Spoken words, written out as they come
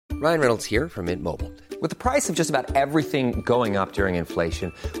Ryan Reynolds here from Mint Mobile. With the price of just about everything going up during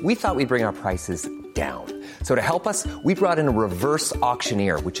inflation, we thought we'd bring our prices down. So to help us, we brought in a reverse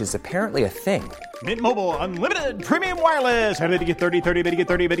auctioneer, which is apparently a thing. Mint Mobile Unlimited Premium Wireless. How to get 30, 30, bit to get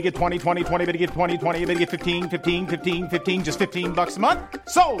 30, bit to get 20, 20, 20, bit to get 20, 20, bit to get 15, 15, 15, 15, just $15 a month?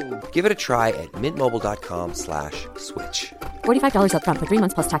 Sold! Give it a try at mintmobile.com/switch. $45 up front for 3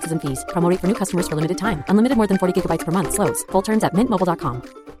 months plus taxes and fees. Promo rate for new customers for limited time. Unlimited more than 40 gigabytes per month. Slows full terms at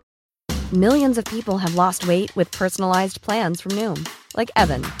mintmobile.com. Millions of people have lost weight with personalized plans from Noom. Like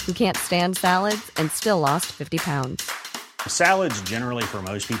Evan, who can't stand salads and still lost 50 pounds. Salads generally for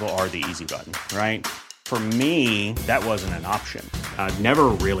most people are the easy button, right? For me, that wasn't an option. I never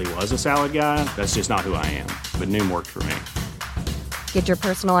really was a salad guy. That's just not who I am. But Noom worked for me. Get your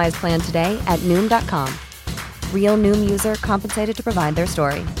personalized plan today at Noom.com. Real Noom user compensated to provide their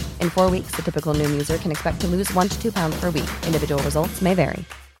story. In 4 weeks, the typical Noom user can expect to lose 1 to 2 pounds per week. Individual results may vary.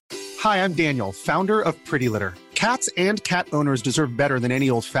 Hi, I'm Daniel, founder of Pretty Litter. Cats and cat owners deserve better than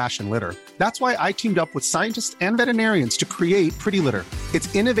any old-fashioned litter. That's why I teamed up with scientists and veterinarians to create Pretty Litter.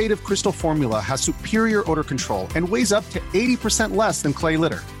 Its innovative crystal formula has superior odor control and weighs up to 80% less than clay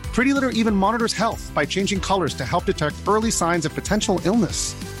litter. Pretty Litter even monitors health by changing colors to help detect early signs of potential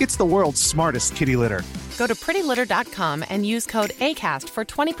illness. It's the world's smartest kitty litter. Go to prettylitter.com and use code ACAST for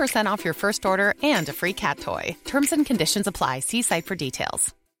 20% off your first order and a free cat toy. Terms and conditions apply. See site for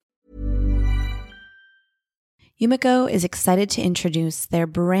details. Yumiko is excited to introduce their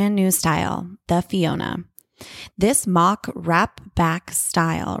brand new style, the Fiona. This mock wrap back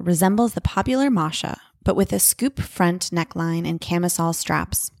style resembles the popular Masha, but with a scoop front neckline and camisole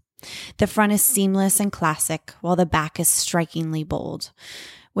straps. The front is seamless and classic, while the back is strikingly bold.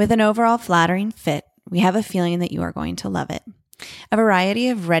 With an overall flattering fit, we have a feeling that you are going to love it. A variety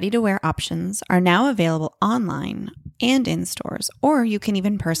of ready-to-wear options are now available online and in stores, or you can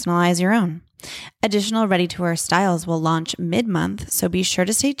even personalize your own. Additional ready-to-wear styles will launch mid-month, so be sure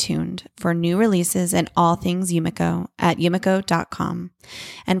to stay tuned for new releases and all things Yumiko at yumiko.com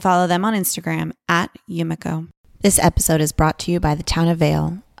and follow them on Instagram at Yumiko. This episode is brought to you by the Town of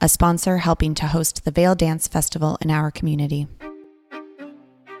Vail, a sponsor helping to host the Vail Dance Festival in our community.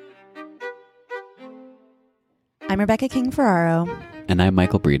 I'm Rebecca King-Ferraro. And I'm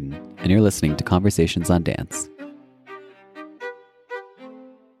Michael Breeden, and you're listening to Conversations on Dance.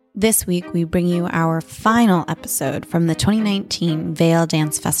 This week, we bring you our final episode from the 2019 Vail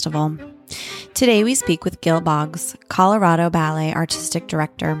Dance Festival. Today, we speak with Gil Boggs, Colorado Ballet Artistic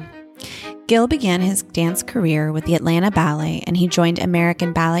Director. Gil began his dance career with the Atlanta Ballet, and he joined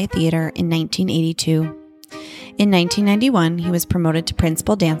American Ballet Theater in 1982. In 1991, he was promoted to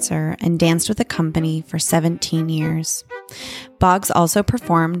principal dancer and danced with the company for 17 years. Boggs also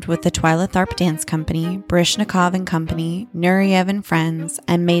performed with the Twyla Tharp Dance Company, Baryshnikov and Company, Nureyev and Friends,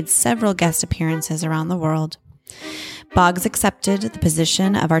 and made several guest appearances around the world. Boggs accepted the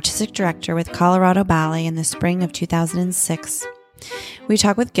position of artistic director with Colorado Ballet in the spring of 2006. We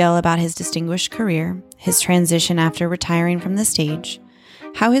talk with Gil about his distinguished career, his transition after retiring from the stage,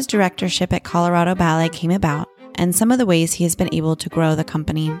 how his directorship at Colorado Ballet came about, and some of the ways he has been able to grow the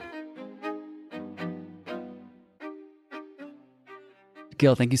company.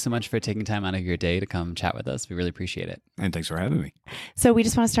 Gil, thank you so much for taking time out of your day to come chat with us. We really appreciate it. And thanks for having me. So we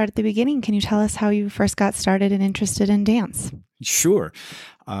just want to start at the beginning. Can you tell us how you first got started and interested in dance? Sure.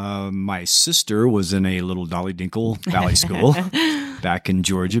 My sister was in a little Dolly Dinkle ballet school back in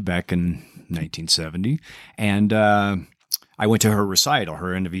Georgia back in 1970. And I went to her recital,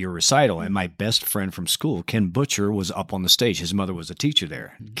 her end of year recital, and my best friend from school, Ken Butcher, was up on the stage. His mother was a teacher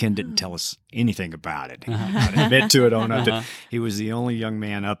there. Ken didn't tell us anything about it. I'd admit to it, own up to it. He was the only young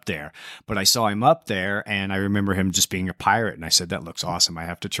man up there. But I saw him up there, and I remember him just being a pirate. And I said, that looks awesome. I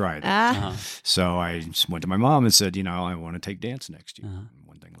have to try that. So I just went to my mom and said, I want to take dance next year. And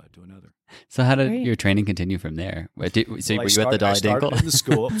one thing led to another. So how did your training continue from there? Were you at the Dolly Dinkle? I started in the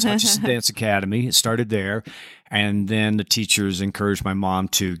school, Hutchinson Dance Academy. It started there. And then the teachers encouraged my mom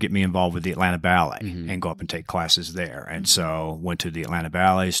to get me involved with the Atlanta Ballet and go up and take classes there. And so went to the Atlanta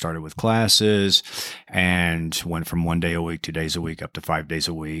Ballet, started with classes, and went from 1 day a week, 2 days a week, up to 5 days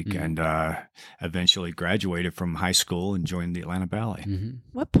a week, and eventually graduated from high school and joined the Atlanta Ballet.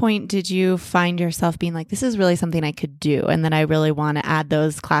 What point did you find yourself being like, this is really something I could do, and then I really want to add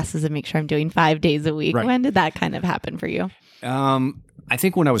those classes and make sure I'm doing 5 days a week? Right. When did that kind of happen for you? I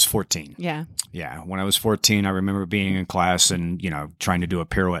think when I was 14. Yeah. Yeah. When I was 14, I remember being in class and, trying to do a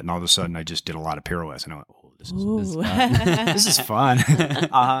pirouette, and all of a sudden I just did a lot of pirouettes. And I went, oh, this is fun. This is fun.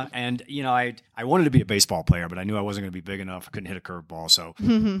 And, I wanted to be a baseball player, but I knew I wasn't going to be big enough. I couldn't hit a curveball. So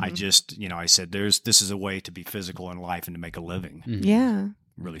I just, I said, this is a way to be physical in life and to make a living. Yeah.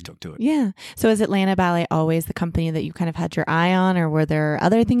 really took to it. Yeah. So is Atlanta Ballet always the company that you kind of had your eye on, or were there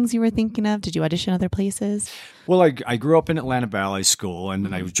other things you were thinking of? Did you audition other places? Well, I grew up in Atlanta Ballet School, and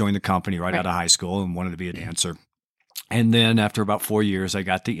then I joined the company right out of high school and wanted to be a dancer. And then after about 4 years, I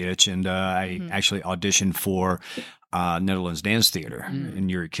got the itch, and I actually auditioned for Netherlands Dance Theater in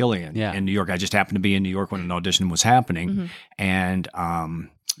Yuri Killian in New York. I just happened to be in New York when an audition was happening, and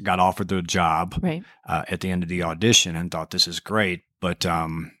got offered the job at the end of the audition and thought, this is great. But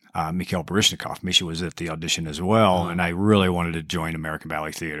Mikhail Baryshnikov, Misha, was at the audition as well, and I really wanted to join American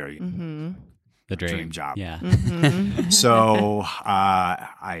Ballet Theater. The dream job. Yeah. So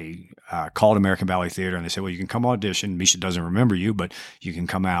I called American Ballet Theater, and they said, well, you can come audition. Misha doesn't remember you, but you can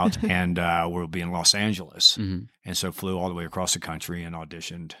come out, and we'll be in Los Angeles. And so flew all the way across the country and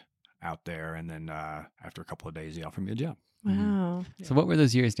auditioned out there. And then after a couple of days, he offered me a job. Wow. So what were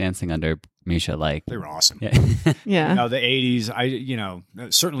those years dancing under Misha like? They were awesome. Yeah. You know, the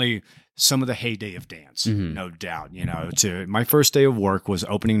 80s, certainly some of the heyday of dance, no doubt. My first day of work was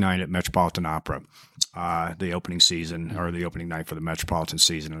opening night at Metropolitan Opera, the opening season, or the opening night for the Metropolitan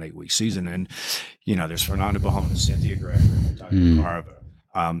season, an 8-week season. And, there's Fernanda Bahona, Cynthia Gregory, Tanya Carva,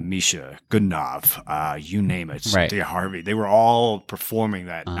 Misha, Goodenough, you name it, Cynthia Harvey. They were all performing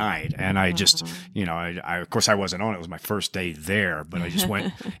that night. And I just, I of course I wasn't on it. It was my first day there, but I just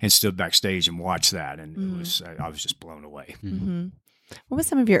went and stood backstage and watched that. And I was just blown away. What was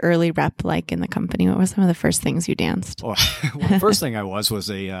some of your early rep like in the company? What were some of the first things you danced? Well, the first thing I was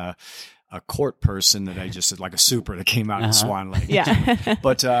a court person that I just did, like a super that came out in Swan Lake. Yeah.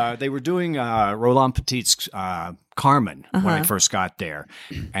 But they were doing Roland Petit's Carmen when I first got there.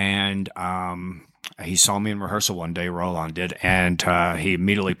 And he saw me in rehearsal one day, Roland did, and he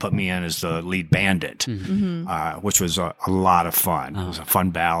immediately put me in as the lead bandit, which was a lot of fun. It was a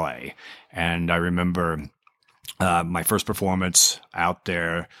fun ballet. And I remember my first performance out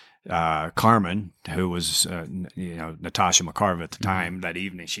there, Carmen, who was, Natasha McCarver at the time, that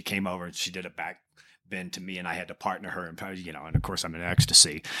evening, she came over and she did a back bend to me, and I had to partner her, and of course I'm in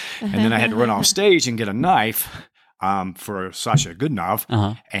ecstasy. And then I had to run off stage and get a knife for Sasha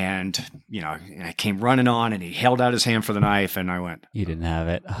Goodenough. And, I came running on, and he held out his hand for the knife, and I went, you didn't have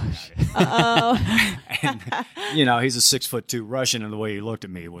it. Oh, shit. And, he's a 6'2" Russian, and the way he looked at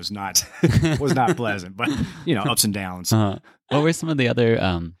me was not pleasant, but, ups and downs. What were some of the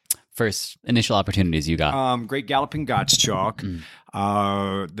other first initial opportunities you got? Great Galloping Gottschalk.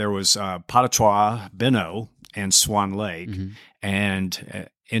 There was Pas de Trois, Beno, and Swan Lake. And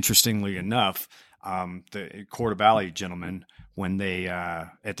interestingly enough, the Corps de Ballet gentlemen, when they,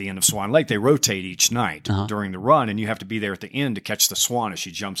 at the end of Swan Lake, they rotate each night during the run, and you have to be there at the end to catch the swan as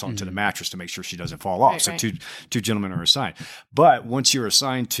she jumps onto the mattress to make sure she doesn't fall off. So two gentlemen are assigned. But once you're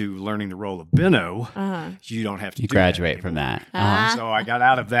assigned to learning the role of Beno, you don't have to graduate from that. So I got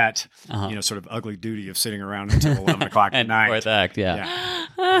out of that, sort of ugly duty of sitting around until 11 o'clock at night. Fourth act,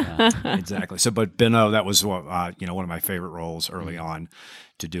 Exactly. So, but Beno, that was one of my favorite roles early on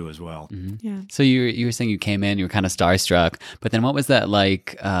to do as well. Yeah. So you were saying you came in, you were kind of starstruck, but then what was that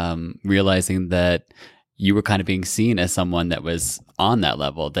like, realizing that you were kind of being seen as someone that was on that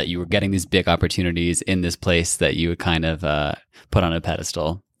level, that you were getting these big opportunities in this place that you would kind of put on a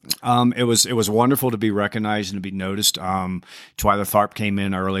pedestal? It was wonderful to be recognized and to be noticed. Twyla Tharp came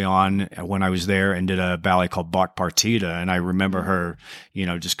in early on when I was there and did a ballet called Bach Partita. And I remember her,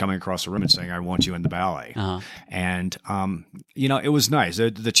 just coming across the room and saying, I want you in the ballet. And, it was nice.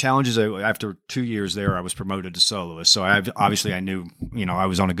 The challenges, after 2 years there, I was promoted to soloist. So I knew, I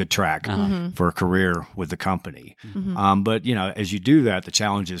was on a good track for a career with the company. But, as you do that, the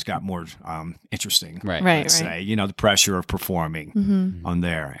challenges got more interesting. Let's say, the pressure of performing on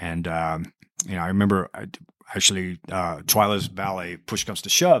there. And, I remember actually Twyla's ballet, Push Comes to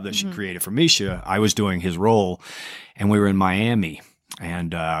Shove, that she created for Misha. I was doing his role, and we were in Miami,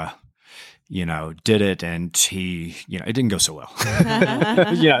 and, did it, and he, it didn't go so well.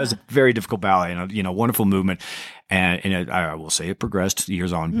 It was a very difficult ballet, and, wonderful movement. And I will say it progressed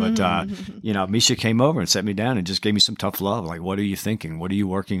years on, but, Misha came over and sat me down and just gave me some tough love. Like, what are you thinking? What are you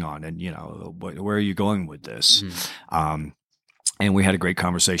working on? And, where are you going with this? And we had a great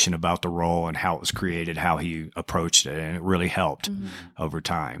conversation about the role and how it was created, how he approached it, and it really helped over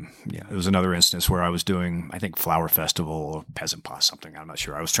time. Yeah, it was another instance where I was doing, I think, Flower Festival or Peasant Pas, something. I'm not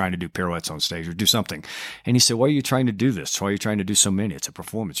sure. I was trying to do pirouettes on stage or do something. And he said, why are you trying to do this? Why are you trying to do so many? It's a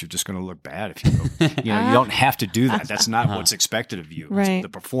performance. You're just going to look bad if you go. You don't have to do that. That's not what's expected of you. It's the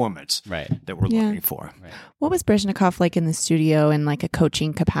performance that we're looking for. What was Baryshnikov like in the studio in like a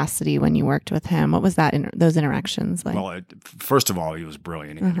coaching capacity when you worked with him? What was that those interactions like? Well, first of all, he was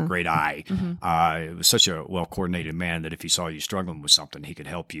brilliant. He had a great eye. It was such a well-coordinated man that if he saw you struggling with something, he could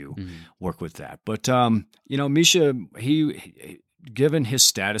help you work with that. But, Misha, he given his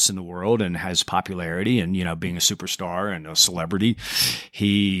status in the world and has popularity and, being a superstar and a celebrity,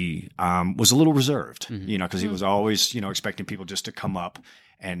 he was a little reserved, because he was always, expecting people just to come up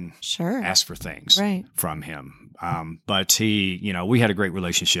and ask for things from him. But he, we had a great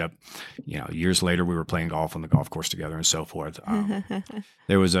relationship. Years later, we were playing golf on the golf course together and so forth.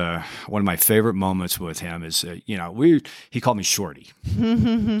 There was one of my favorite moments with him is, he called me Shorty.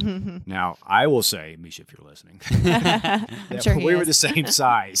 Now, I will say, Misha, if you're listening, we were the same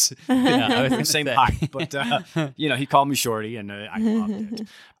size, the same height, but, he called me Shorty and I loved it.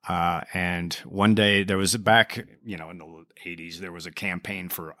 And one day there was back, in the 80s, there was a campaign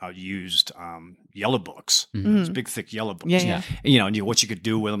for used yellow books, those big, thick yellow books. Yeah. And what you could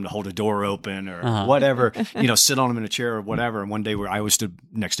do with them to hold a door open or whatever, sit on them in a chair or whatever. And one day I was stood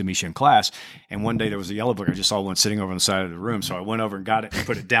next to Misha in class, and one day there was a yellow book. I just saw one sitting over on the side of the room. So I went over and got it and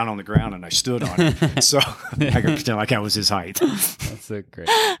put it down on the ground, and I stood on it. So I could pretend like I was his height. That's so great.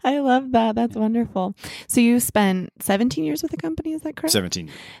 I love that. That's wonderful. So you spent 17 years with the company, is that correct? 17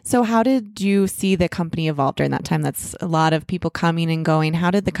 years. So how did you see the company evolve during that time? That's a lot of people coming and going.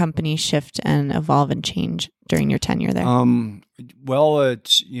 How did the company shift and evolve and change during your tenure there? Well,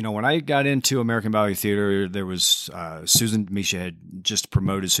 when I got into American Ballet Theater, there was Misha had just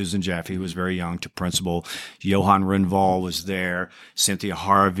promoted Susan Jaffe, who was very young, to principal. Johan Rundvall was there. Cynthia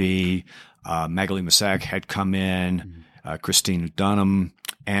Harvey, Magali Masak had come in, Christine Dunham.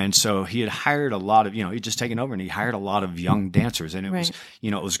 And so he had hired a lot of, he'd just taken over and he hired a lot of young dancers. And it was,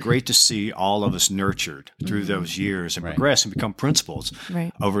 it was great to see all of us nurtured through those years and progress and become principals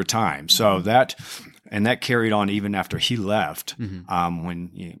over time. So that carried on even after he left, when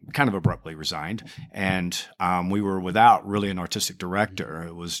he kind of abruptly resigned. And we were without really an artistic director.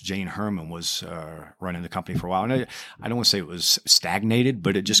 It was Jane Herman was running the company for a while. And I don't want to say it was stagnated,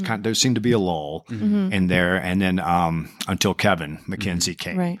 but it just there seemed to be a lull in there. And then until Kevin McKenzie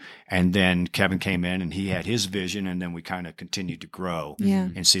came. Right. And then Kevin came in and he had his vision, and then we kind of continued to grow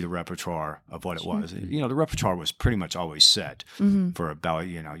and see the repertoire of what it was. The repertoire was pretty much always set for a ballet.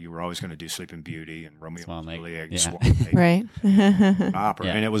 You were always going to do Sleeping Beauty and Romeo and Juliet, Swan Lake, opera.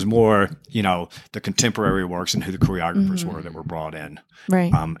 And it was more, the contemporary works and who the choreographers were that were brought in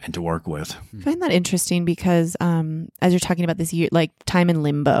and to work with. I find that interesting because as you're talking about this year, like time in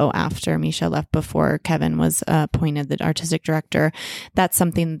limbo after Misha left before Kevin was appointed the artistic director, that's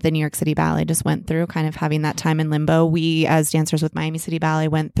something the New York City Ballet just went through, kind of having that time in limbo. We, as dancers with Miami City Ballet,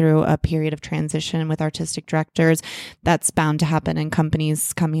 went through a period of transition with artistic directors. That's bound to happen in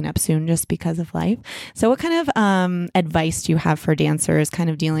companies coming up soon just because of life. So what kind of advice do you have for dancers kind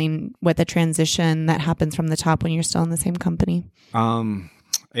of dealing with a transition that happens from the top when you're still in the same company?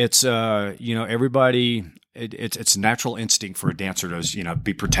 It's, everybody... It's natural instinct for a dancer to,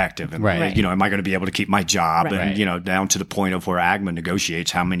 be protective. And, am I going to be able to keep my job? And, down to the point of where AGMA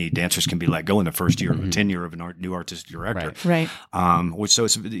negotiates how many dancers can be let go in the first year of a tenure of a new artistic director. So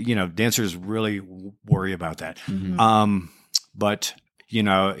it's, dancers really worry about that. But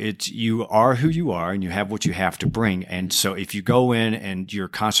you are who you are and you have what you have to bring. And so if you go in and you're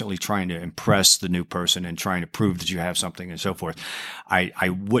constantly trying to impress the new person and trying to prove that you have something and so forth, I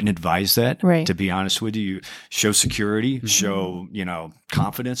wouldn't advise that, to be honest with you. Show security, show,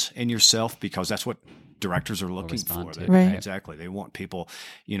 confidence in yourself, because that's what directors are looking for. Exactly. They want people,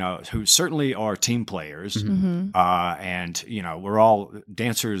 who certainly are team players. And, we're all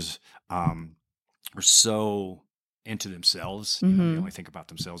dancers, are so into themselves. They only think about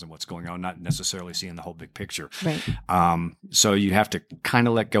themselves and what's going on, not necessarily seeing the whole big picture. So you have to kind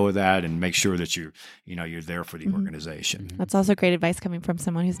of let go of that and make sure that you're there for the organization. That's also great advice coming from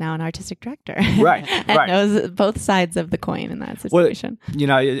someone who's now an artistic director. And knows both sides of the coin in that situation.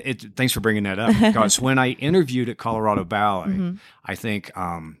 Well, thanks for bringing that up, because when I interviewed at Colorado Ballet, I think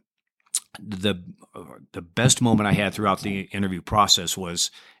the best moment I had throughout the interview process was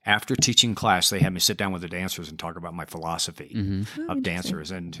after teaching class, they had me sit down with the dancers and talk about my philosophy of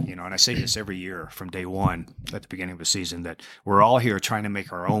dancers. And, and I say this every year from day one at the beginning of the season, that we're all here trying to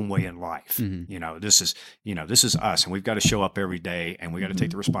make our own way in life. This is us, and we've got to show up every day, and we got to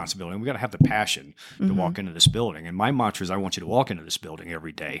take the responsibility, and we got to have the passion to walk into this building. And my mantra is, I want you to walk into this building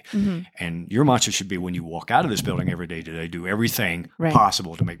every day. And your mantra should be, when you walk out of this building every day, do I do everything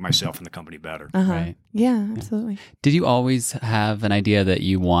possible to make myself and the company better? Yeah, absolutely. Did you always have an idea that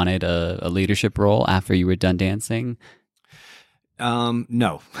you wanted a leadership role after you were done dancing?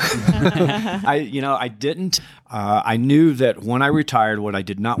 No, I didn't. I knew that when I retired, what I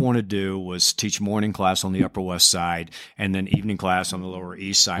did not want to do was teach morning class on the Upper West Side and then evening class on the Lower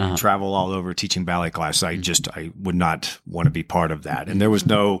East Side and travel all over teaching ballet class. I would not want to be part of that. And there was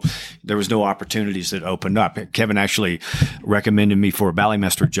no opportunities that opened up. Kevin actually recommended me for a ballet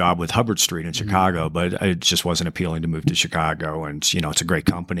master job with Hubbard Street in Chicago, but it just wasn't appealing to move to Chicago. And, it's a great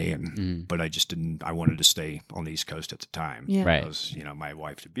company. But I just didn't, I wanted to stay on the East Coast at the time. Yeah. Right. Because, my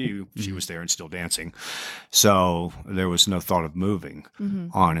wife to be, she was there and still dancing. So there was no thought of moving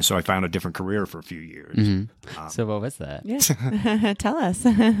on. And so I found a different career for a few years. So what was that? Yeah. Tell us.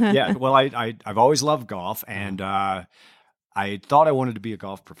 Yeah. Well, I've always loved golf, and I thought I wanted to be a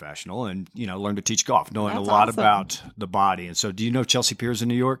golf professional and, learn to teach golf, knowing That's a lot awesome. about the body. And so do you know Chelsea Piers in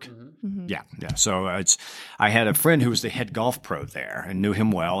New York? Yeah. So I had a friend who was the head golf pro there and knew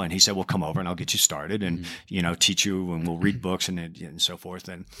him well. And he said, well, come over and I'll get you started and, teach you, and we'll read books and so forth.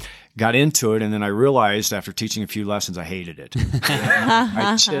 And got into it. And then I realized after teaching a few lessons, I hated it.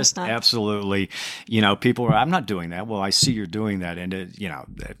 I just absolutely, people were, I'm not doing that. Well, I see you're doing that. And,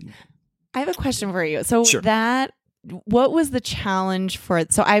 I have a question for you. So Sure. what was the challenge for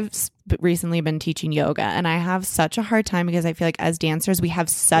it? So I've recently been teaching yoga, and I have such a hard time because I feel like as dancers, we have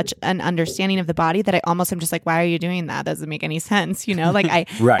such an understanding of the body that I almost am just like, why are you doing that? Doesn't make any sense, Like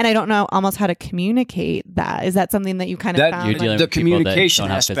Right. and I don't know almost how to communicate that. Is that something that you kind of found? You're dealing the with people that communication don't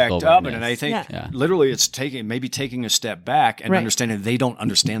have aspect physical of it, and awareness. I think Yeah. literally it's taking a step back and Right. understanding they don't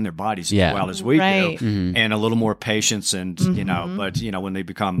understand their bodies Yeah. as well as we Right. do, and a little more patience, and but when they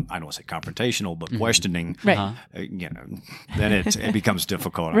become, I don't want to say confrontational, but questioning, Right. Then it becomes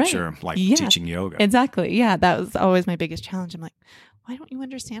difficult. I'm Right. sure, like Yeah. teaching yoga. Exactly. Yeah. That was always my biggest challenge. I'm like, why don't you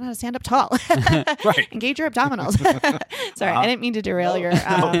understand how to stand up tall? Right. Engage your abdominals. Sorry, I didn't mean to derail your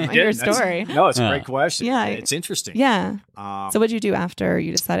Yeah, your that's- story. No, it's a great question. Yeah. It's interesting. Yeah. So what did you do after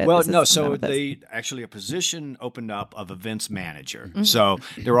you decided? Well, this is- no. I'm So done with this? a position opened up of events manager. Mm-hmm. So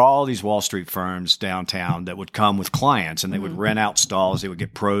there were all these Wall Street firms downtown that would come with clients, and they would rent out stalls. They would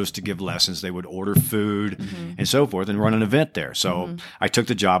get pros to give lessons. They would order food and so forth, and run an event there. So I took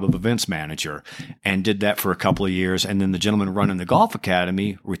the job of events manager and did that for a couple of years. And then the gentleman running the golf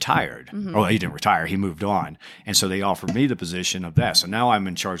academy retired. Oh, he didn't retire. He moved on. And so they offered me the position of that. So now I'm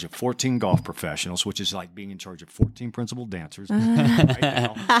in charge of 14 golf professionals, which is like being in charge of 14 principal dancers right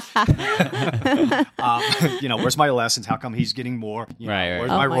now. Where's my lessons? How come he's getting more? Right.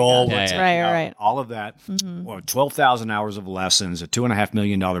 Where's Oh my my role? God. What's- Right. All of that. Well, 12,000 hours of lessons, a $2.5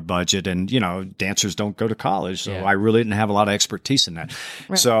 million budget. And, dancers don't go to college. So I really didn't have a lot of expertise in that.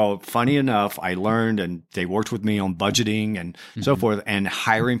 Right. So funny enough, I learned, and they worked with me on budgeting and so forth, and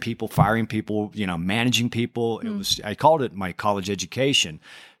hiring people, firing people, managing people. I called it my college education.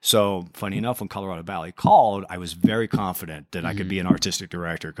 So funny enough, when Colorado Ballet called, I was very confident that I could be an artistic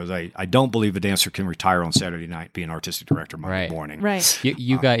director, because I don't believe a dancer can retire on Saturday night and be an artistic director Monday morning. Right.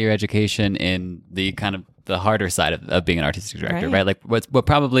 You got your education in the kind of the harder side of being an artistic director, Right. right? Like what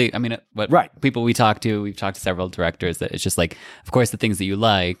probably, I mean, what Right. people we've talked to several directors, that it's just like, of course, the things that you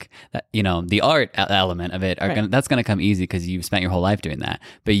like, that, the art element of it are that's going to come easy because you've spent your whole life doing that.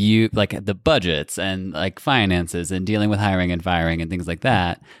 But you like the budgets and like finances and dealing with hiring and firing and things like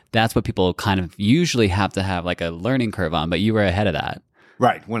that. That's what people kind of usually have to have like a learning curve on, but you were ahead of that.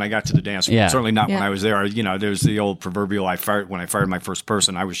 Right. When I got to the dance, Yeah. certainly not when Yeah. I was there. There's the old proverbial, when I fired my first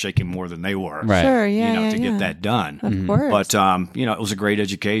person, I was shaking more than they were. Right. Sure. Yeah. To get that done. Of course. But, it was a great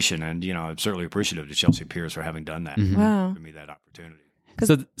education, and, I'm certainly appreciative to Chelsea Piers for having done that. Wow. Give me that opportunity.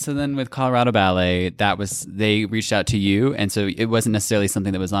 So then with Colorado Ballet, they reached out to you, and so it wasn't necessarily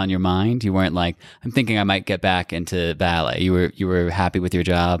something that was on your mind. You weren't like, I'm thinking I might get back into ballet. You were happy with your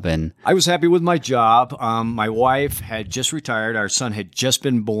job, and I was happy with my job. My wife had just retired. Our son had just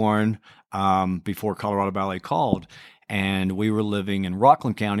been born before Colorado Ballet called. And we were living in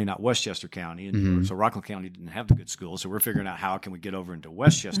Rockland County, not Westchester County. And so Rockland County didn't have the good schools. So we're figuring out how can we get over into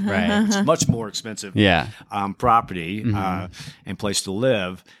Westchester. Right. It's much more expensive property and place to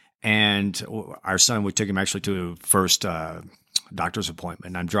live. And our son, we took him actually to a first doctor's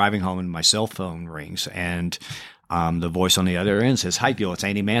appointment. And I'm driving home and my cell phone rings. And the voice on the other end says, "Hi, Gil, it's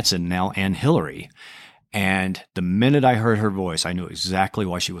Annie Manson, now Ann Hillary." And the minute I heard her voice, I knew exactly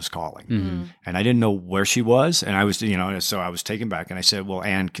why she was calling. And I didn't know where she was. And I was, so I was taken back. And I said, well,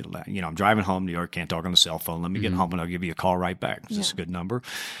 Ann, I'm driving home to New York, can't talk on the cell phone. Let me get home and I'll give you a call right back. Is this a good number?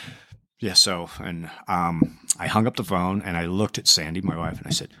 Yeah. So, and I hung up the phone and I looked at Sandy, my wife, and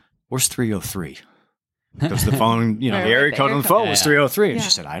I said, "Where's 303? Because the phone, the area code on the phone was 303. And she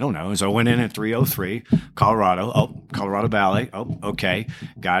said, "I don't know." And so I went in at 303, Colorado. Oh, Colorado Ballet. Oh, okay.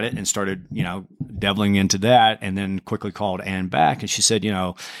 Got it. And started, deviling into that, and then quickly called Ann back. And she said,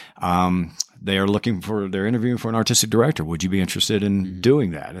 they're interviewing for an artistic director. Would you be interested in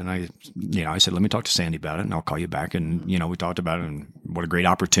doing that? And I said, let me talk to Sandy about it and I'll call you back. And, we talked about it and what a great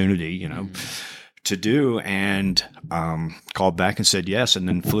opportunity, to do, and called back and said yes, and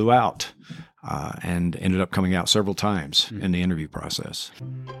then flew out and ended up coming out several times in the interview process.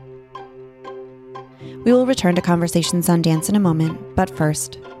 We will return to Conversations on Dance in a moment, but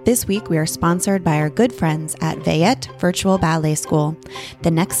first, this week we are sponsored by our good friends at Vayette Virtual Ballet School,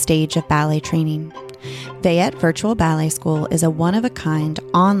 the next stage of ballet training. Vayette Virtual Ballet School is a one-of-a-kind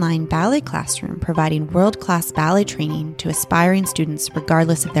online ballet classroom providing world-class ballet training to aspiring students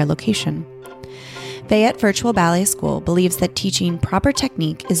regardless of their location. Vayette Virtual Ballet School believes that teaching proper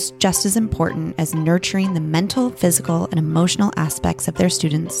technique is just as important as nurturing the mental, physical, and emotional aspects of their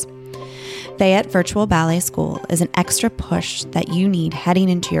students. Vayette Virtual Ballet School is an extra push that you need heading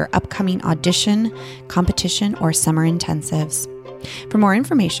into your upcoming audition, competition, or summer intensives. For more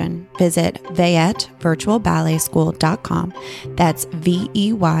information, visit VayetteVirtualBalletSchool.com. That's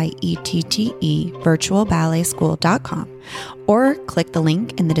VEYETTE virtualballetSchool.com, or click the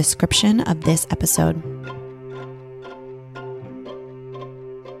link in the description of this episode.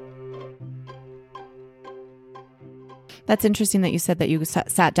 That's interesting that you said that you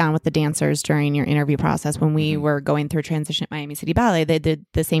sat down with the dancers during your interview process. When we were going through transition at Miami City Ballet, they did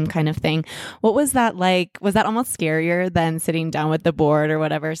the same kind of thing. What was that like? Was that almost scarier than sitting down with the board or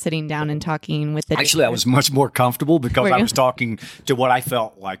whatever, sitting down and talking with the Actually, dancers? I was much more comfortable because I was talking to what I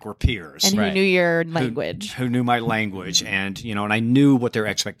felt like were peers. And who knew your language. Who knew my language. And, and I knew what their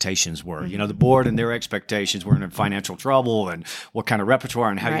expectations were. The board and their expectations were in financial trouble and what kind of repertoire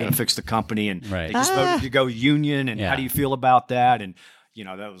and how you're going to fix the company. And they just voted to go union and how do you feel about that? And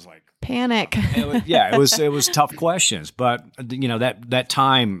that was like panic. It was tough questions, but that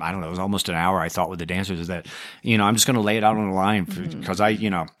time, I don't know, it was almost an hour. I thought with the dancers is that I'm just going to lay it out on the line because I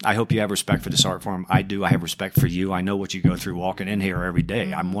hope you have respect for this art form. I do. I have respect for you. I know what you go through walking in here every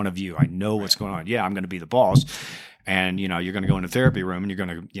day. I'm one of you. I know what's going on. Yeah, I'm going to be the boss. And, you're going to go in the therapy room and you're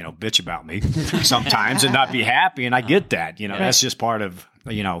going to, bitch about me sometimes and not be happy. And I get that, that's just part of,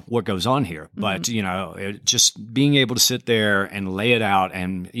 what goes on here. But, just being able to sit there and lay it out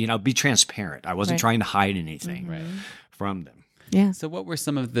and, be transparent. I wasn't trying to hide anything from them. Yeah. So what were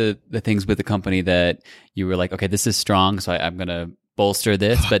some of the things with the company that you were like, okay, this is strong, so I'm going to bolster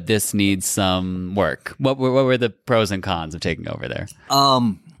this, but this needs some work? What were the pros and cons of taking over there?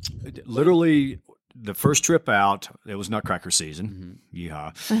 Literally, the first trip out, it was Nutcracker season.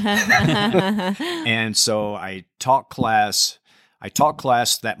 Yeehaw. And so I taught class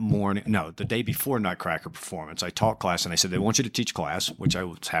that morning. No, the day before Nutcracker performance, I taught class and I said, they want you to teach class, which I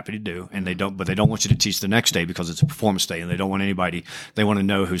was happy to do. And they don't want you to teach the next day because it's a performance day and they don't want they want to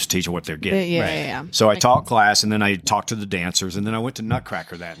know who's teaching what they're getting. Yeah. So I taught class and then I talked to the dancers and then I went to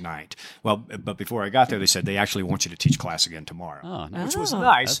Nutcracker that night. Well, but before I got there, they said, they actually want you to teach class again tomorrow. Oh, nice. Which was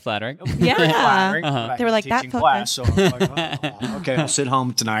nice. That's flattering. Yeah. Flattering. They were like, that teaching class. So I was like, okay, I'll sit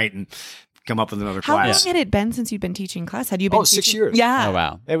home tonight and come up with another class. How long had it been since you'd been teaching class? Had you been teaching? 6 years. Yeah. Oh,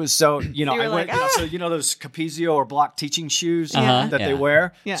 wow. It was so, I went, those Capezio or block teaching shoes that they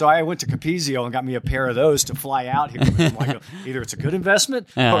wear. Yeah. So I went to Capezio and got me a pair of those to fly out here. I'm like, either it's a good investment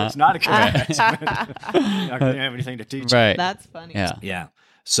or it's not a good investment. I didn't have anything to teach. Right. That's funny. Yeah.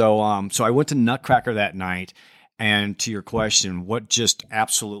 So I went to Nutcracker that night. And to your question, what just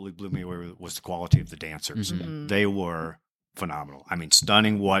absolutely blew me away was the quality of the dancers. Mm-hmm. They were phenomenal. I mean,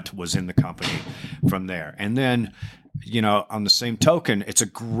 stunning what was in the company from there. And then, on the same token, it's a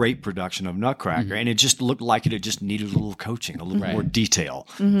great production of Nutcracker. And it just looked like it just needed a little coaching, a little more detail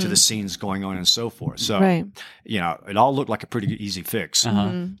to the scenes going on and so forth. So, it all looked like a pretty easy fix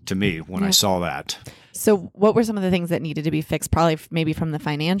to me when I saw that. So what were some of the things that needed to be fixed? Probably maybe from the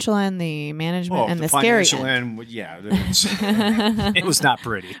financial end, the management, and the scary financial end. It was not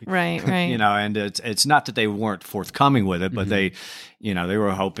pretty. Right. And it's not that they weren't forthcoming with it, but they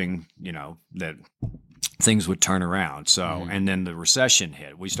were hoping, that things would turn around. So, and then the recession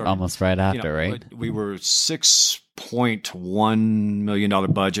hit. We started almost right after, right? We were $6.1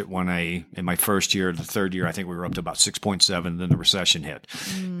 million budget in my first year. The third year, I think we were up to about 6.7. Then the recession hit,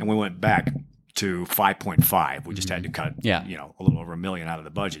 and we went back to 5.5. We just had to cut, a little over $1 million out of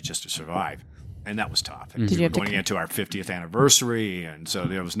the budget just to survive. And that was tough. And we were going into our 50th anniversary, and so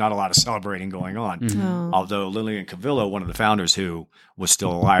there was not a lot of celebrating going on. Although Lillian Cavillo, one of the founders who was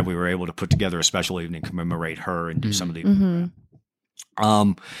still alive, we were able to put together a special evening to commemorate her and do some of the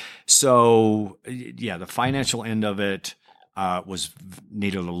the financial end of it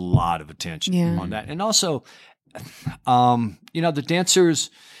needed a lot of attention on that. And also, the dancers,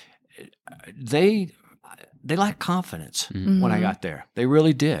 they lacked confidence when I got there. They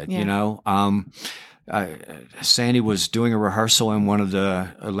really did, you know. Sandy was doing a rehearsal, and one of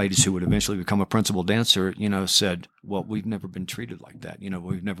the ladies who would eventually become a principal dancer, you know, said, well, we've never been treated like that. You know,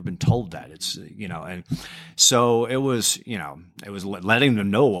 we've never been told that. It's, you know, and so it was, you know, it was letting them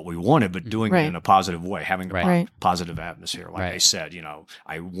know what we wanted, but doing it in a positive way, having a positive atmosphere. Like I said, you know,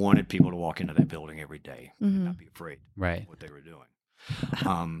 I wanted people to walk into that building every day and not be afraid of what they were doing.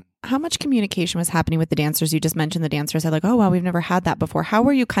 How much communication was happening with the dancers? You just mentioned the dancers said like, oh, wow, we've never had that before. How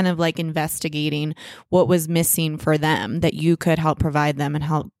were you kind of like investigating what was missing for them that you could help provide them and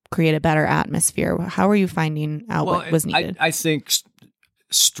help create a better atmosphere? How were you finding out what was needed? I think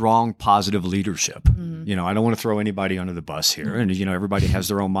strong, positive leadership. You know, I don't want to throw anybody under the bus here. And, you know, everybody has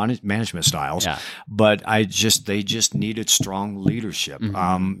their own management styles. But they just needed strong leadership.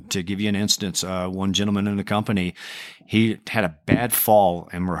 To give you an instance, one gentleman in the company, he had a bad fall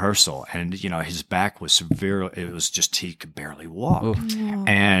in rehearsal, and, you know, his back was severe. It was just, he could barely walk.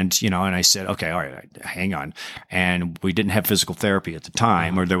 And, you know, and I said, okay, all right, hang on. And we didn't have physical therapy at the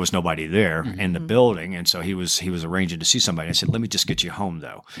time, or there was nobody there in the building. And so he was arranging to see somebody. I said, let me just get you home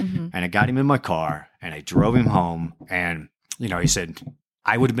though. And I got him in my car and I drove him home. And, you know, he said,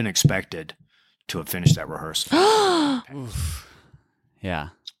 I would have been expected to have finished that rehearsal.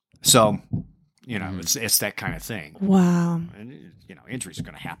 So, you know, it's that kind of thing. Wow. And, you know, injuries are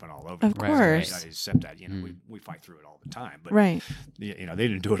going to happen all over. Of course. I accept that, you know, we fight through it all the time. But, you know, they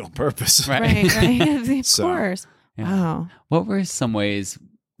didn't do it on purpose. Right. Of course. Wow. What were some ways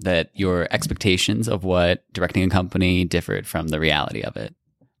that your expectations of what directing a company differed from the reality of it?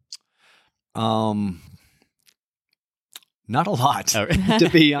 Not a lot, to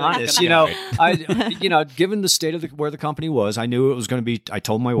be honest. You know, given the state of where the company was, I knew it was going to be. I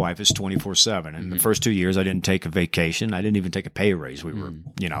told my wife it's 24/7. And the first 2 years, I didn't take a vacation. I didn't even take a pay raise. We were,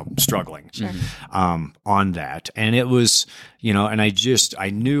 you know, struggling on that. And it was, you know, and I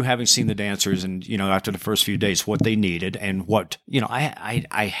knew, having seen the dancers, and, you know, after the first few days, what they needed and what, you know,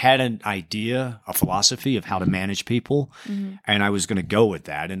 I had an idea, a philosophy of how to manage people, and I was going to go with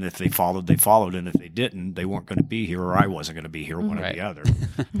that. And if they followed, they followed, and if they didn't, they weren't going to be here, or I wasn't going to be here, one or the other.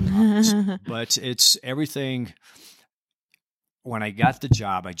 But it's everything. When I got the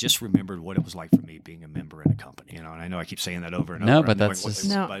job, I just remembered what it was like for me being a member in a company. You know, and I know I keep saying that over and over. No, but that's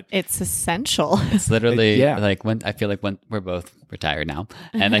but it's essential. It's literally like I feel like when we're both retired now,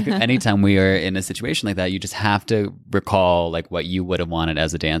 and like anytime we are in a situation like that, you just have to recall like what you would have wanted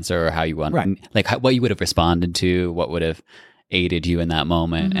as a dancer, or how you want, like what you would have responded to, what would have aided you in that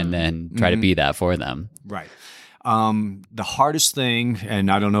moment, and then try to be that for them. Right. The hardest thing, and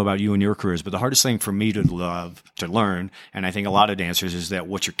I don't know about you and your careers, but the hardest thing for me to learn, and I think a lot of dancers, is that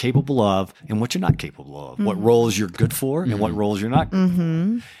what you're capable of and what you're not capable of, what roles you're good for and what roles you're not good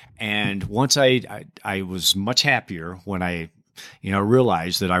for. And once I was much happier when I, you know,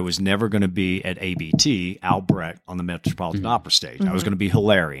 realized that I was never going to be at ABT, Albrecht, on the Metropolitan Opera stage. I was going to be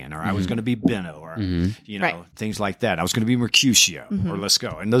Hilarion, or I was going to be Benno, or, you know, things like that. I was going to be Mercutio, or Let's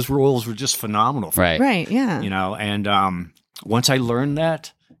Go. And those roles were just phenomenal for me. Right, yeah. You know, and once I learned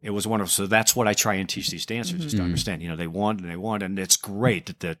that, it was wonderful. So that's what I try and teach these dancers, is to understand, you know, they want, and it's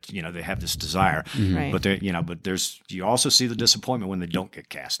great that you know, they have this desire, but they, you know, but you also see the disappointment when they don't get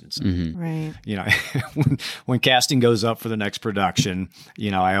cast in something. Right. You know, when casting goes up for the next production,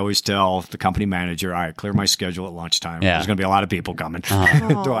 you know, I always tell the company manager, all right, clear my schedule at lunchtime. There's going to be a lot of people coming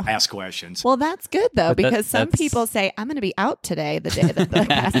to ask questions. Well, that's good though, because some people say, I'm going to be out today, the day that the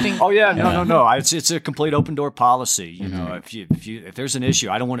casting. Oh yeah, no. It's a complete open door policy. You know, if there's an issue,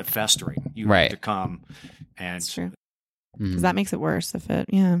 I don't want it festering. You have to come, and that's true. Because that makes it worse if it,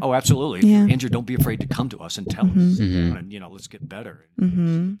 Oh, absolutely. If you're injured, don't be afraid to come to us and tell us. And, you know, let's get better.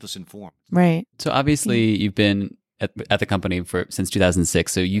 Let's inform. Right. So obviously, you've been at the company since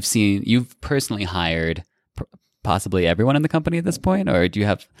 2006. So you've personally hired possibly everyone in the company at this point, or do you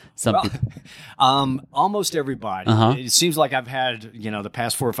have some? Almost everybody. It seems like I've had, you know, the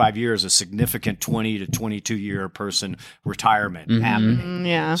past 4 or 5 years, a significant 20 to 22 year person retirement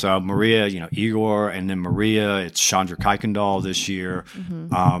happening. So Maria, you know, Igor, and then Maria. It's Chandra Kuykendall this year.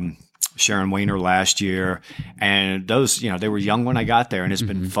 Sharon Weiner last year, and those, you know, they were young when I got there, and it's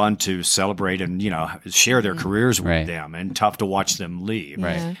been fun to celebrate and, you know, share their careers with them, and tough to watch them leave.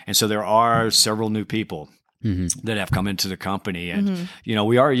 Right. And so there are several new people that have come into the company. And,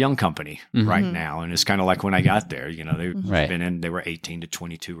 we are a young company right now. And it's kind of like when I got there, they were 18 to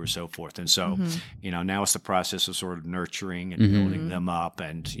 22 or so forth. And so, now it's the process of sort of nurturing and building them up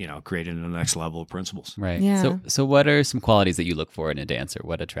and, creating the next level of principles. Right. Yeah. So what are some qualities that you look for in a dancer?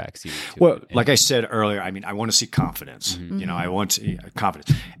 What attracts you to Well, like I said earlier, I want to see confidence. I want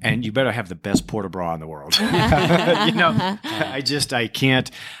confidence. And you better have the best porta bra in the world. I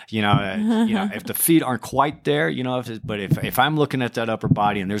can't, if the feet aren't quite there, but if I'm looking at that upper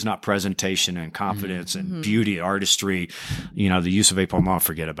body and there's not presentation and confidence and beauty, artistry, the use of épaulement,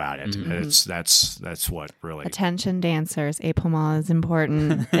 forget about it. That's what really. Attention dancers, épaulement is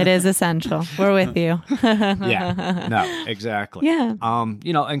important. It is essential. We're with you. Yeah, no, exactly. Yeah.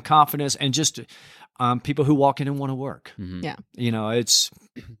 And confidence and just people who walk in and want to work. Yeah.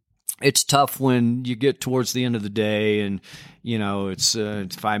 It's tough when you get towards the end of the day and, it's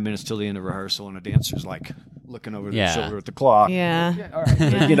 5 minutes till the end of rehearsal and a dancer's like looking over their shoulder at the clock. Yeah. All right.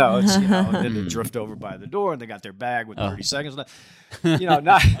 And then they drift over by the door and they got their bag with 30 seconds left.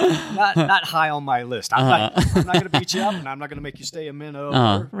 Not high on my list. I'm not going to beat you up and I'm not going to make you stay a minute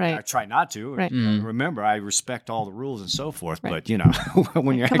over. Right. I try not to. Right. Remember, I respect all the rules and so forth. Right. But,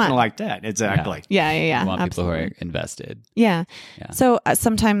 when you're acting like that, exactly. Yeah. You want Absolutely. people who are invested. Yeah. So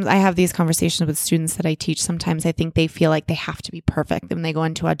sometimes I have these conversations with students that I teach. Sometimes I think they feel like they have to be perfect when they go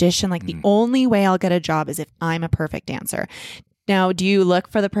into audition. Like the only way I'll get a job is if I'm a perfect dancer. Now, do you look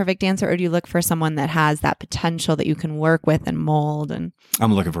for the perfect dancer or do you look for someone that has that potential that you can work with and mold? And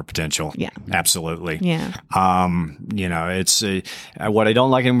I'm looking for potential. Yeah. Absolutely. Yeah. It's what I don't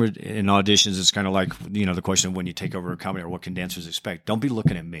like in auditions is kind of like, the question of when you take over a company or what can dancers expect? Don't be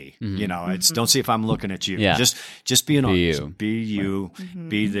looking at me. Don't see if I'm looking at you. Yeah. Just be an artist. Be you.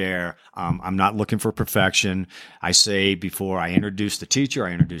 Be there. I'm not looking for perfection. I say before I introduce the teacher,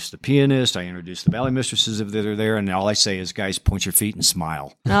 I introduce the pianist, I introduce the ballet mistresses if they're there. And all I say is, guys, point your feet and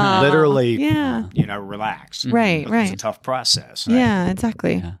smile. Literally, relax. Right. It's a tough process. Right? Yeah,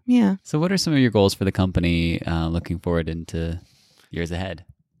 exactly. Yeah. So what are some of your goals for the company looking forward into years ahead?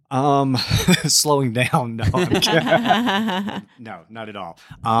 Slowing down. No, I'm kidding. No, not at all.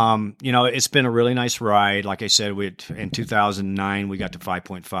 It's been a really nice ride. Like I said, in 2009, we got to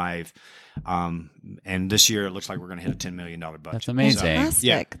 5.5. And this year it looks like we're going to hit a $10 million budget. That's amazing.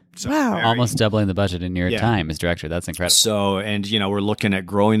 Fantastic. So Wow. Almost doubling the budget in your time as director. That's incredible. So, and we're looking at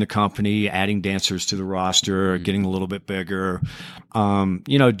growing the company, adding dancers to the roster, getting a little bit bigger.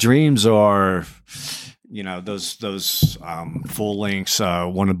 Dreams are, those full lengths.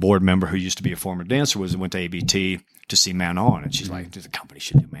 One of the board member who used to be a former dancer went to ABT to see Man On, and she's like, "The company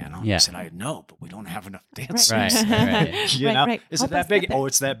should do Man On." Yeah. I said, "I know, but we don't have enough dancers." Right. Right. Is it that big? Oh,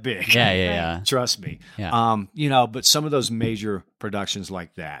 it's that big. Yeah. Trust me. Yeah. But some of those major productions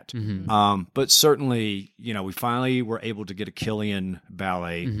like that. But certainly, we finally were able to get a Killian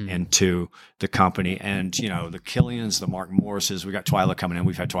ballet into the company, and the Killians, the Mark Morrises. We got Twyla coming in.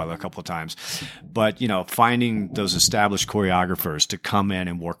 We've had Twyla a couple of times, but finding those established choreographers to come in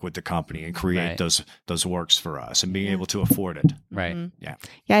and work with the company and create those works for us, and being able to afford it. Right. Yeah.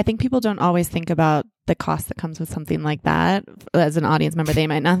 Yeah, I think people don't always think about the cost that comes with something like that. As an audience member, they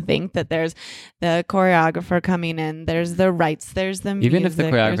might not think that there's the choreographer coming in, there's the rights, there's the music. Even if the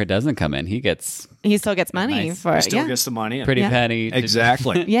choreographer doesn't come in, he still gets money for it. Still gets the money. Pretty penny.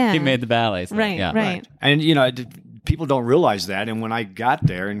 Exactly. Yeah. He made the ballet. So, Right. yeah. Right. And people don't realize that. And when I got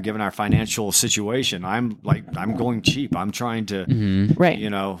there, and given our financial situation, I'm going cheap. I'm trying to, Right.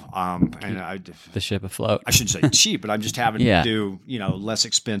 The ship afloat. I shouldn't say cheap, but I'm just having to do, less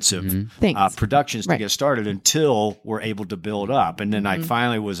expensive productions to get started until we're able to build up. And then I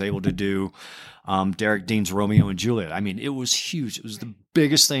finally was able to do Derek Dean's Romeo and Juliet. I mean, it was huge. It was the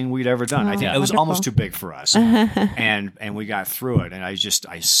biggest thing we'd ever done. I think it was almost too big for us, and we got through it. And I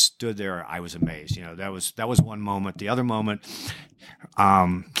stood there. I was amazed. That was one moment. The other moment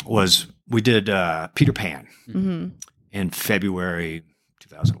was we did Peter Pan in February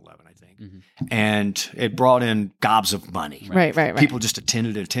 2011. And it brought in gobs of money. Right. People just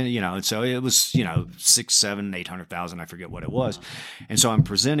attended, and so it was, 6, 7, 800,000, I forget what it was. And so I'm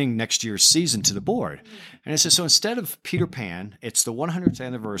presenting next year's season to the board. And I said, so instead of Peter Pan, it's the 100th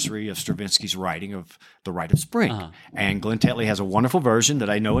anniversary of Stravinsky's writing of The Rite of Spring. And Glenn Tetley has a wonderful version that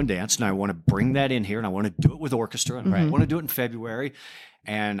I know and dance, and I want to bring that in here, and I want to do it with orchestra, and I want to do it in February.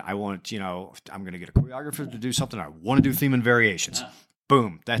 And I want, I'm going to get a choreographer to do something. I want to do theme and variations.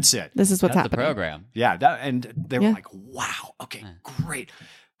 Boom, that's it. This is what's That's happening. the program. Yeah, and they were like, wow, okay, great.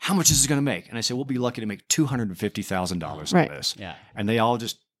 How much is this going to make? And I said, we'll be lucky to make $250,000 on this. Yeah. And they all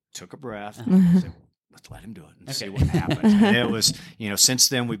just took a breath and said, let's let him do it and see what happens. And it was, since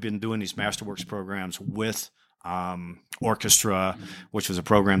then we've been doing these Masterworks programs with orchestra, which was a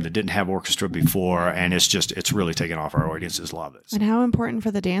program that didn't have orchestra before, and it's really taken off. Our audiences love it. And how important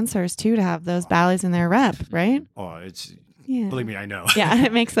for the dancers too to have those ballets in their rep, right? Oh, it's Yeah. believe me, I know. Yeah,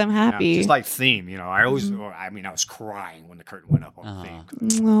 it makes them happy. Yeah, just like theme, I always, I was crying when the curtain went up on theme.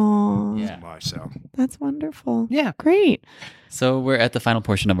 Oh, Yeah. So much, so. that's wonderful. Yeah. Great. So we're at the final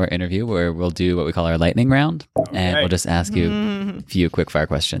portion of our interview where we'll do what we call our lightning round. And we'll just ask you a few quick fire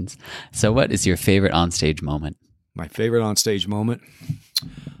questions. So what is your favorite onstage moment? My favorite onstage moment?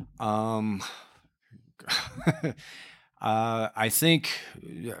 I think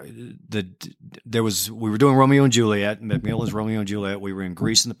we were doing Romeo and Juliet, Macmillan's Romeo and Juliet. We were in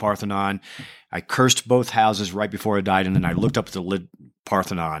Greece in the Parthenon. I cursed both houses right before I died, and then I looked up at the lit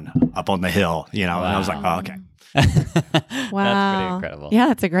Parthenon up on the hill, and I was like, oh, okay. Wow. That's pretty incredible.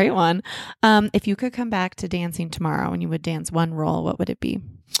 Yeah, it's a great one. If you could come back to dancing tomorrow and you would dance one role, what would it be?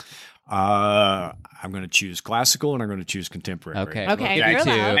 I'm going to choose classical and I'm going to choose contemporary. Okay. Okay, Yeah, you're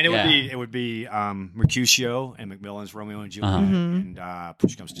too. allowed. And it would be Mercutio and Macmillan's Romeo and Juliet, and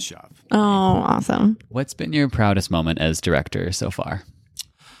push comes to shove. Oh, awesome. What's been your proudest moment as director so far?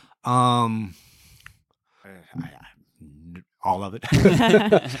 All of it.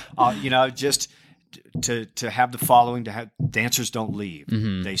 Just to have the following, to have dancers don't leave,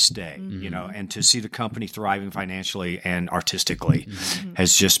 they stay, and to see the company thriving financially and artistically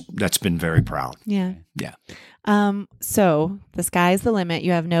that's been very proud. Yeah. Yeah. So the sky's the limit.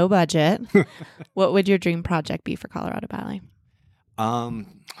 You have no budget. What would your dream project be for Colorado Ballet?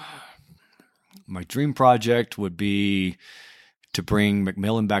 My dream project would be to bring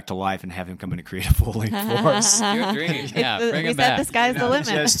Macmillan back to life and have him come in and create a full-length for us. Your dream. Yeah, bring we it said back. the sky's the limit.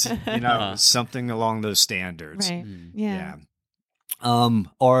 Just, something along those standards. Right. Yeah.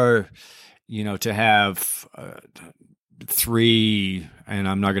 Or, to have 3, and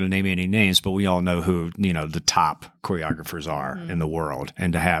I'm not going to name any names, but we all know who, the top choreographers are in the world.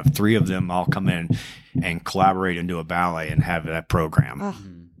 And to have 3 of them all come in and collaborate and do a ballet and have that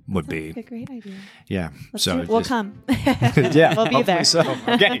program would be a great idea. Yeah. We'll come. Yeah. We'll be there. So,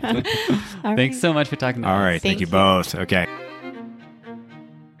 okay. Thanks so much for talking to us. All right. Thank you both. Okay.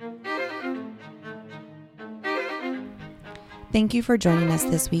 Thank you for joining us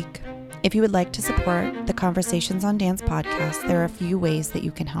this week. If you would like to support the Conversations on Dance podcast, there are a few ways that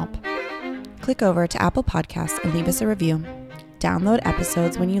you can help. Click over to Apple Podcasts and leave us a review. Download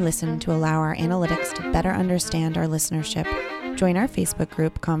episodes when you listen to allow our analytics to better understand our listenership. Join our Facebook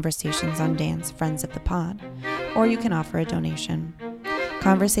group, Conversations on Dance Friends of the Pod, or you can offer a donation.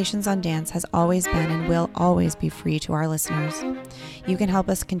 Conversations on Dance has always been and will always be free to our listeners. You can help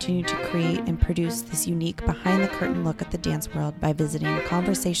us continue to create and produce this unique behind-the-curtain look at the dance world by visiting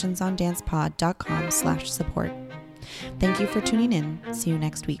conversationsondancepod.com/support. Thank you for tuning in. See you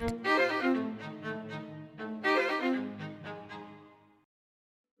next week.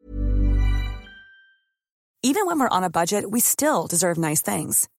 Even when we're on a budget, we still deserve nice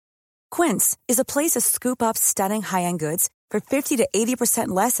things. Quince is a place to scoop up stunning high-end goods for 50 to 80%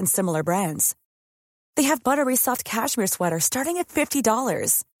 less than similar brands. They have buttery soft cashmere sweaters starting at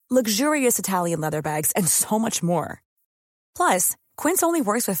 $50, luxurious Italian leather bags, and so much more. Plus, Quince only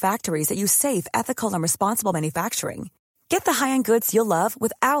works with factories that use safe, ethical, and responsible manufacturing. Get the high-end goods you'll love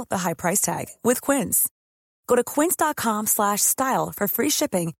without the high price tag with Quince. Go to quince.com/style for free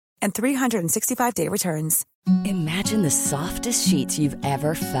shipping and 365-day returns. Imagine the softest sheets you've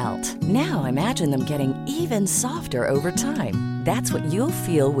ever felt. Now imagine them getting even softer over time. That's what you'll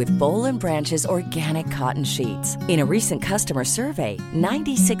feel with Boll & Branch's organic cotton sheets. In a recent customer survey,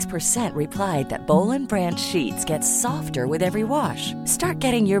 96% replied that Boll & Branch sheets get softer with every wash. Start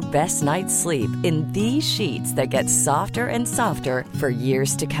getting your best night's sleep in these sheets that get softer and softer for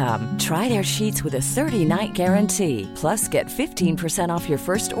years to come. Try their sheets with a 30-night guarantee. Plus, get 15% off your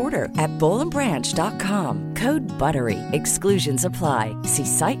first order at bollandbranch.com. Code BUTTERY. Exclusions apply. See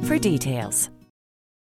site for details.